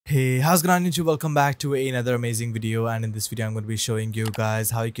Hey, how's it going on YouTube? Welcome back to another amazing video, and in this video I'm going to be showing you guys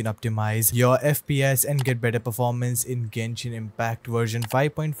how you can optimize your FPS and get better performance in Genshin Impact version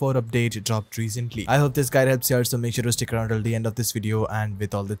 5.4 update dropped recently. I hope this guide helps you out, so make sure to stick around till the end of this video, and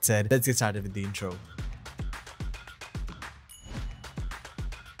with all that said, let's get started with the intro.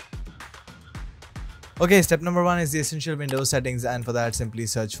 Okay, step number 1 is the essential Windows settings, and for that simply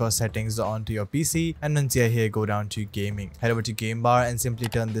search for settings onto your PC, and once you're here go down to gaming. Head over to game bar and simply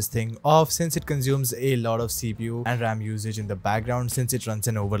turn this thing off since it consumes a lot of CPU and RAM usage in the background since it runs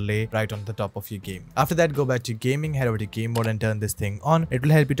an overlay right on the top of your game. After that, go back to gaming, head over to game mode and turn this thing on. It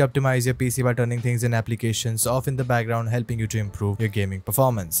will help you to optimize your PC by turning things and applications off in the background, helping you to improve your gaming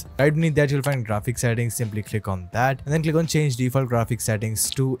performance. Right beneath that you'll find graphic settings, simply click on that and then click on change default graphic settings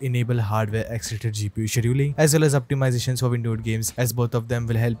to enable hardware accelerated GPU scheduling as well as optimizations for windowed games, as both of them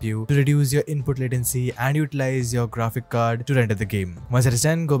will help you to reduce your input latency and utilize your graphic card to render the game. Once that is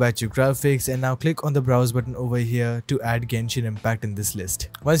done, go back to graphics and now click on the browse button over here to add Genshin Impact in this list.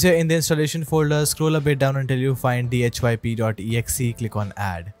 Once you're in the installation folder, scroll a bit down until you find the hyp.exe, click on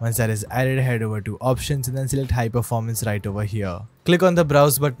add. Once that is added, head over to options and then select high performance right over here. Click on the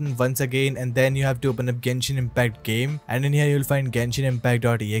browse button once again and then you have to open up Genshin Impact game, and in here you'll find Genshin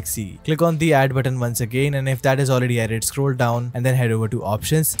Impact.exe. Click on the add button once again, and if that is already added, scroll down and then head over to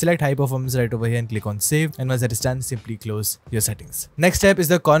options, select high performance right over here and click on save, and once that is done, simply close your settings. Next step is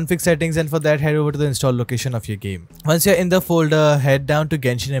the config settings, and for that head over to the install location of your game. Once you're in the folder, head down to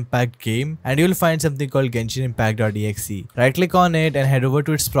Genshin Impact game and you'll find something called Genshin Impact.exe. Right click on it and head over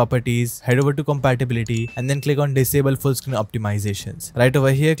to its properties, head over to compatibility and then click on disable full screen optimization. Right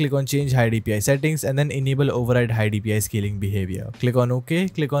over here, click on change high DPI settings and then enable override high DPI scaling behavior. Click on OK,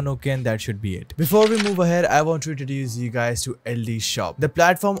 and that should be it. Before we move ahead, I want to introduce you guys to LD Shop. The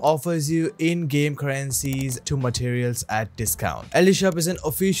platform offers you in-game currencies to materials at discount. LD Shop is an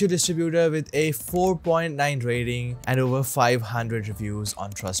official distributor with a 4.9 rating and over 500 reviews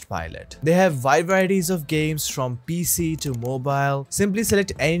on Trustpilot. They have wide varieties of games from PC to mobile. Simply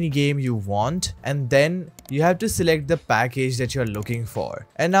select any game you want and then you have to select the package that you're looking for,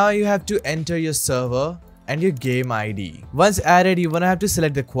 and now you have to enter your server and your game ID. Once added, you wanna have to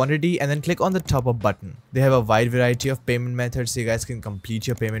select the quantity and then click on the top up button. They have a wide variety of payment methods, so you guys can complete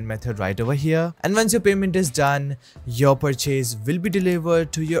your payment method right over here, and once your payment is done, your purchase will be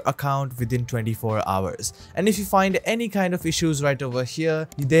delivered to your account within 24 hours. And if you find any kind of issues right over here,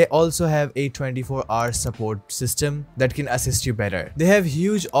 they also have a 24-hour support system that can assist you better. They have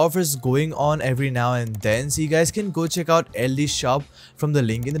huge offers going on every now and then, so you guys can go check out LD Shop from the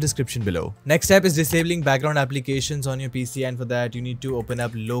link in the description below. Next step is disabling background applications on your PC, and for that you need to open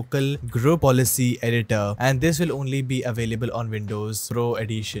up local group policy editor, and this will only be available on Windows Pro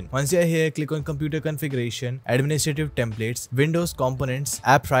Edition. Once you're here, click on computer configuration, administrative templates, Windows components,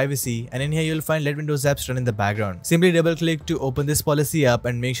 app privacy, and in here you'll find let Windows apps run in the background. Simply double click to open this policy up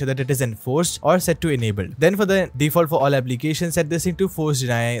and make sure that it is enforced or set to enabled. Then for the default for all applications, set this thing to force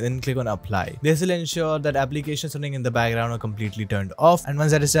deny, then click on apply. This will ensure that applications running in the background are completely turned off, and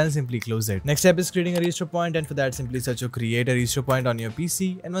once that is done, simply close it. Next step is creating a restore point, and for that simply search or create a restore point on your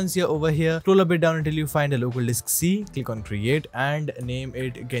PC, and once you're over here, scroll a bit down until you find a local disk C, click on create and name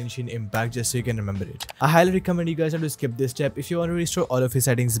it Genshin Impact just so you can remember it. I highly recommend you guys to skip this step if you want to restore all of your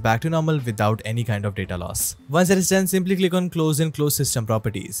settings back to normal without any kind of data loss. Once that is done, simply click on close and close system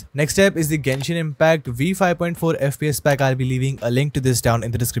properties. Next step is the Genshin Impact v5.4 FPS pack. I'll be leaving a link to this down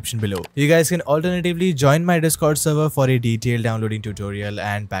in the description below. You guys can alternatively join my Discord server for a detailed downloading tutorial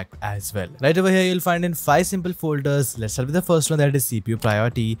and pack as well. Right over here you'll find in 5 simple folders. Let's start with the first one, that is CPU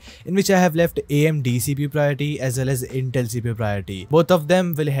priority, in which I have left AMD CPU priority as well as Intel CPU priority. Both of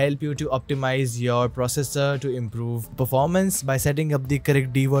them will help you to optimize your processor to improve performance by setting up the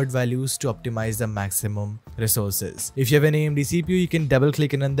correct DWORD values to optimize the maximum resources. If you have an AMD CPU, you can double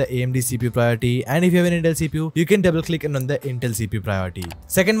click in on the AMD CPU priority, and if you have an Intel CPU, you can double click in on the Intel CPU priority.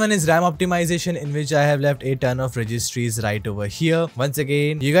 Second one is RAM optimization, in which I have left a ton of registries right over here. Once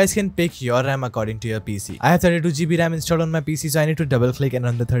again, you guys can pick your RAM according to your PC. I have 32GB RAM installed on my PC, so I need to double click and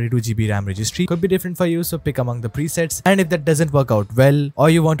on the 32GB RAM registry. Could be different for you, so pick among the presets, and if that doesn't work out well or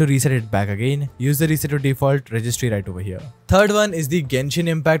you want to reset it back again, use the reset to default registry right over here. Third one is the Genshin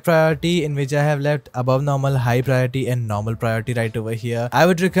Impact priority, in which I have left above normal, high priority and normal priority right over here. I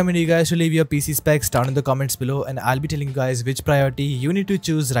would recommend you guys to leave your PC specs down in the comments below, and I'll be telling you guys which priority you need to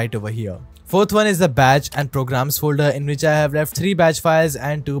choose right over here. Fourth one is the batch and programs folder, in which I have left 3 batch files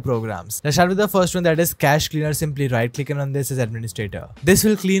and 2 programs. Let's start with the first one, that that is cache cleaner. Simply right click on this as administrator. This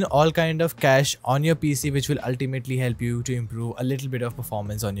will clean all kind of cache on your PC, which will ultimately help you to improve a little bit of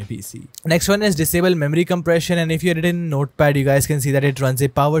performance on your PC. Next one is disable memory compression, and if you edit in Notepad, you guys can see that it runs a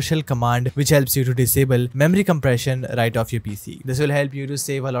PowerShell command which helps you to disable memory compression right off your PC. This will help you to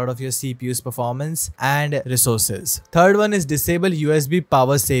save a lot of your CPU's performance and resources. Third one is disable USB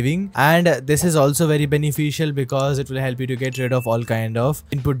power saving, and this is also very beneficial because it will help you to get rid of all kind of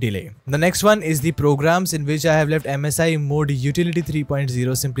input delay. The next one is the programs, in which I have left MSI mode utility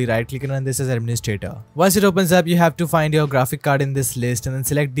 3.0. Simply right click on this as administrator. Once it opens up, you have to find your graphic card in this list and then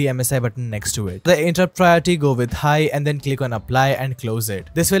select the MSI button next to it. The interrupt priority, go with high and then click on apply and close it.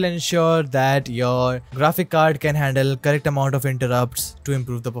 This will ensure that your graphic card can handle correct amount of interrupts to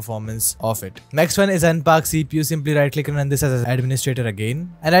improve the performance of it. Next one is unpark CPU. Simply right click on this as administrator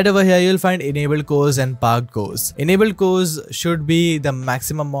again, and right over here you'll find enabled cores and parked cores. Enabled cores should be the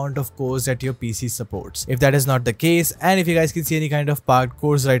maximum amount of cores that your PC supports. If that is not the case, and if you guys can see any kind of parked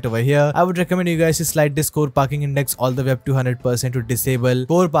cores right over here, I would recommend you guys to slide this core parking index all the way up to 100% to disable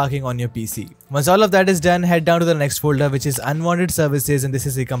core parking on your PC. Once all of that is done, head down to the next folder, which is unwanted services, and this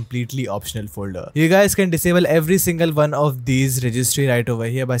is a completely optional folder. You guys can disable every single one of these registry right over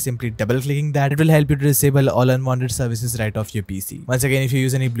here by simply double clicking that. It will help you to disable all unwanted services right off your PC. Once again, if you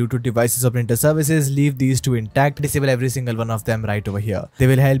use any Bluetooth devices or printer services, leave these two intact. Disable every single one of them right over here. They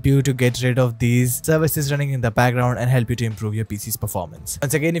will help you to get rid of these services running in the background and help you to improve your PC's performance.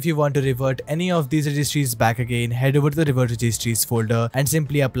 Once again, if you want to revert any of these registries back again, head over to the revert registries folder and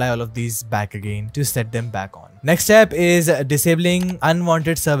simply apply all of these back again to set them back on. Next step is disabling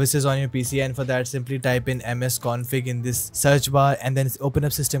unwanted services on your PC, and for that simply type in msconfig in this search bar and then open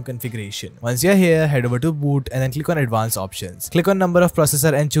up system configuration. Once you're here, head over to boot and then click on advanced options. Click on number of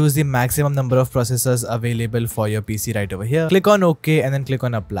processor and choose the maximum number of processors available for your PC right over here. Click on OK and then click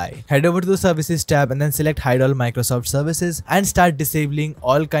on apply. Head over to the services tab and then select hide all Microsoft services and start disabling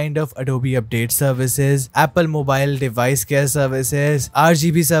all kind of Adobe update services, Apple mobile device care services,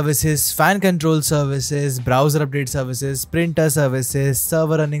 RGB services, fan control services, browser update services, printer services,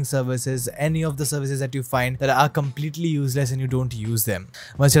 server running services, any of the services that you find that are completely useless and you don't use them.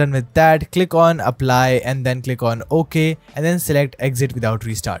 Once you're done with that, click on apply and then click on OK and then select exit without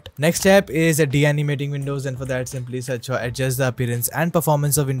restart. Next step is de-animating Windows, and for that simply search for adjust the appearance and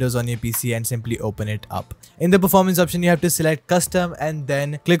performance of Windows on your PC and simply open it up. In the performance option, you have to select custom and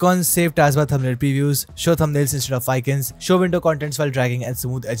then click on save taskbar thumbnail previews, show thumbnails instead of icons, show window contents while dragging, and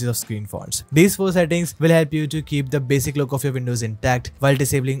smooth edges of screen fonts. These 4 settings will help you to keep the basic look of your Windows intact while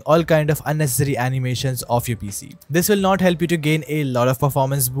disabling all kind of unnecessary animations of your PC. This will not help you to gain a lot of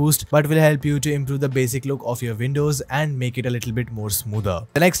performance boost, but will help you to improve the basic look of your Windows and make it a little bit more smoother.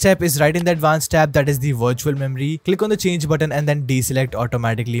 The next step is right in the advanced tab, that is the virtual memory. Click on the change button and then deselect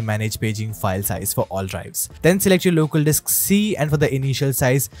automatically manage paging file size for all drives. Then select your local disk C, and for the initial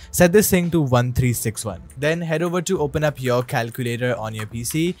size, set this thing to 1361. Then head over to open up your calculator on your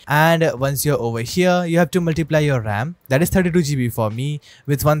PC, and once you're over here, you have to multiply your RAM, that is 32 GB for me,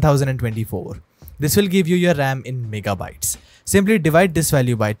 with 1024. This will give you your RAM in megabytes. Simply divide this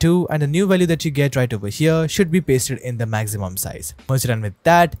value by 2 and the new value that you get right over here should be pasted in the maximum size. Once you're done with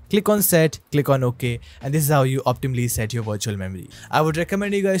that, click on set, click on OK, and this is how you optimally set your virtual memory. I would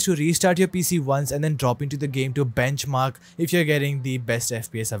recommend you guys to restart your PC once and then drop into the game to benchmark if you're getting the best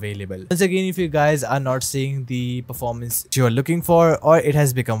FPS available. Once again, if you guys are not seeing the performance you're looking for or it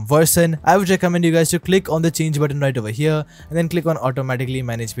has become worsened, I would recommend you guys to click on the change button right over here and then click on automatically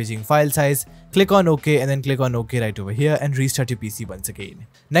manage paging file size, click on OK and then click on OK right over here and restart your PC once again.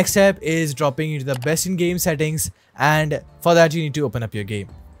 Next step is dropping into the best in game settings, and for that you need to open up your game.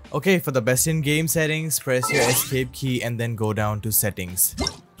 Okay, for the best in game settings, press your escape key and then go down to settings.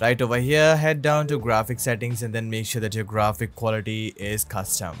 Right over here, head down to graphic settings and then make sure that your graphic quality is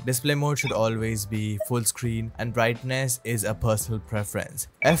custom. Display mode should always be full screen and brightness is a personal preference.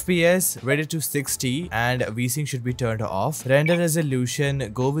 FPS rated to 60 and VSync should be turned off. Render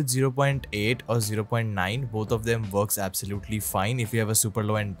resolution, go with 0.8 or 0.9. Both of them works absolutely fine if you have a super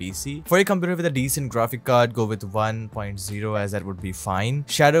low end PC. For a computer with a decent graphic card, go with 1.0 as that would be fine.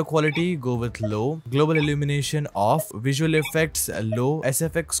 Shadow quality, go with low. Global illumination off. Visual effects low.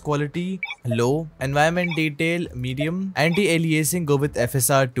 SFX quality low. Environment detail medium. Anti-aliasing, go with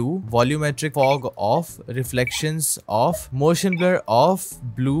FSR 2. Volumetric fog off. Reflections off. Motion blur off.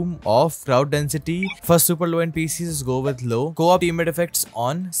 Bloom off. Crowd density for super low end PCs, go with low. Co-op teammate effects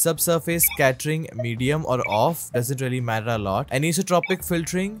on. Subsurface scattering medium or off, doesn't really matter a lot. Anisotropic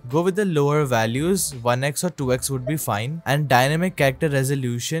filtering, go with the lower values, 1x or 2x would be fine. And dynamic character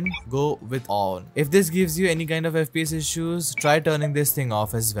resolution, go with on. If this gives you any kind of FPS issues, try turning this thing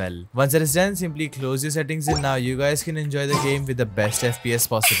off as well. Once that is done, simply close your settings and now you guys can enjoy the game with the best FPS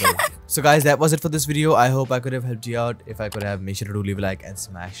possible. So guys, that was it for this video. I hope I could have helped you out. If I could have, make sure to leave a like and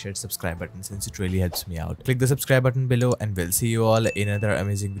smash that subscribe button since it really helps me out. Click the subscribe button below and we'll see you all in another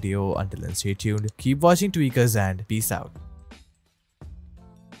amazing video. Until then, stay tuned, keep watching Tweakers, and peace out.